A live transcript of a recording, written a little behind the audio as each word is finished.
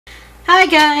Hi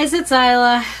guys, it's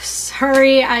Isla.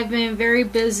 Sorry, I've been very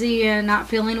busy and not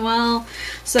feeling well.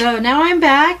 So now I'm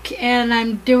back and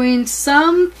I'm doing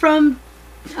some from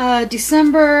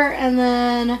December and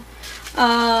then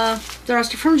the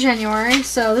rest are from January.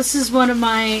 So this is one of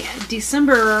my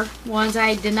December ones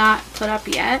I did not put up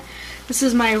yet. This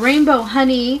is my Rainbow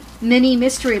Honey Mini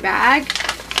Mystery Bag.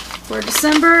 For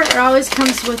December, it always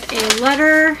comes with a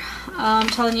letter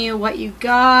telling you what you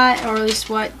got, or at least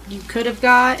what you could have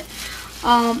got.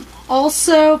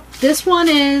 Also, this one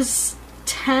is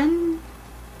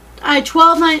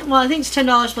 $12.9. Well, I think it's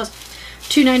 $10 plus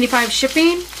 $2.95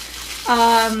 shipping.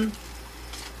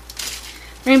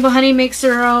 Rainbow Honey makes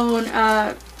their own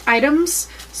items,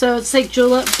 so it's like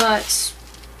julep, but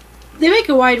they make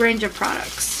a wide range of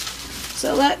products.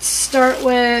 So let's start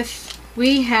with,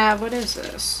 we have, what is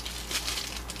this?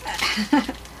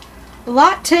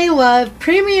 Latte Love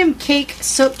Premium Cake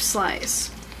Soap Slice.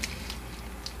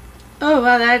 Oh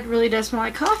wow, that really does smell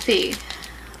like coffee.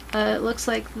 It looks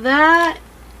like that.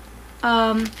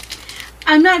 I'm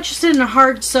not interested in a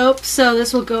hard soap, so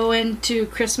this will go into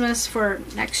Christmas for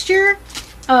next year.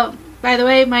 Oh, by the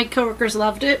way, my coworkers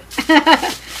loved it.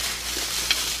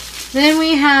 Then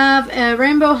we have a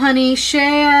Rainbow Honey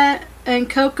Shea and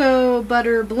Cocoa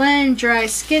Butter Blend Dry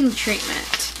Skin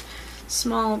Treatment.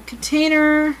 Small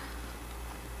container.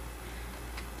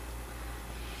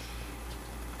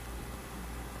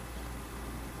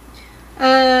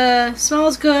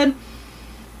 Smells good.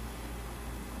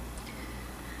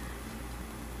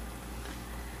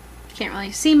 Can't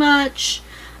really see much.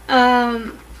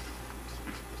 Has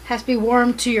to be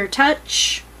warm to your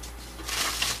touch.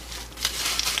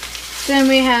 Then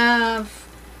we have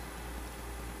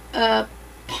a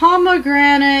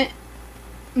pomegranate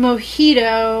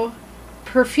mojito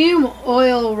perfume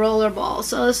oil rollerball.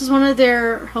 So this is one of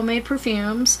their homemade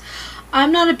perfumes.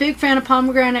 I'm not a big fan of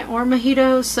pomegranate or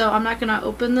mojito, so I'm not going to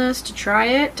open this to try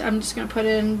it. I'm just going to put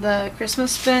it in the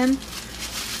Christmas bin.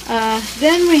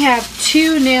 Then we have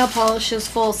two nail polishes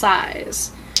full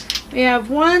size. We have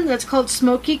one that's called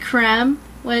Smoky Creme,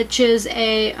 which is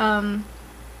a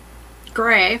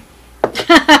gray,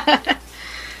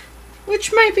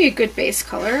 which might be a good base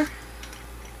color.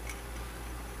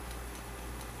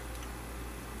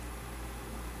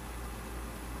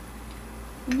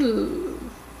 Ooh.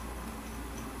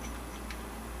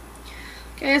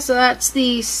 Okay, so that's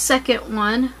the second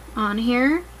one on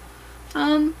here.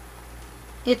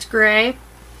 It's gray.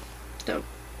 Don't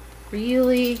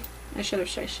really, I should have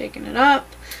shaken it up,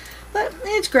 but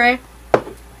it's gray.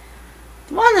 The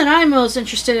one that I'm most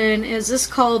interested in is this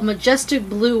called Majestic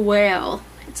Blue Whale.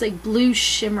 It's like blue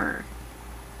shimmer.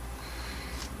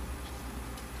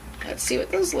 Let's see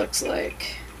what this looks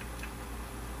like.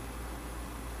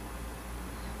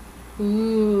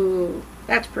 Ooh,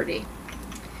 that's pretty.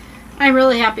 I'm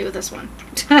really happy with this one.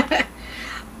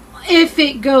 If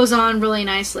it goes on really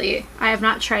nicely. I have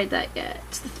not tried that yet.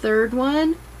 It's the third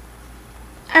one.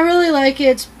 I really like it.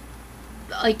 It's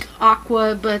like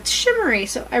aqua, but it's shimmery.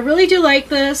 So I really do like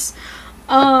this.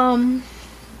 I'll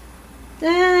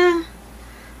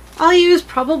use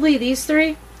probably these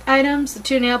three items. The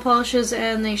two nail polishes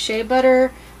and the shea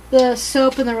butter. The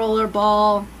soap and the roller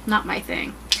ball, not my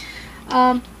thing.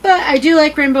 But I do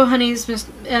like Rainbow Honey's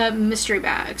mystery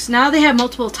bags. Now they have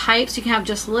multiple types. You can have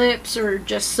just lips or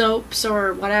just soaps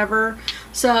or whatever.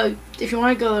 So if you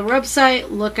want to go to the website,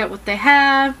 look at what they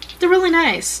have. They're really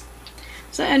nice.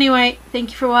 So anyway,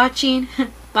 thank you for watching.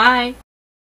 Bye.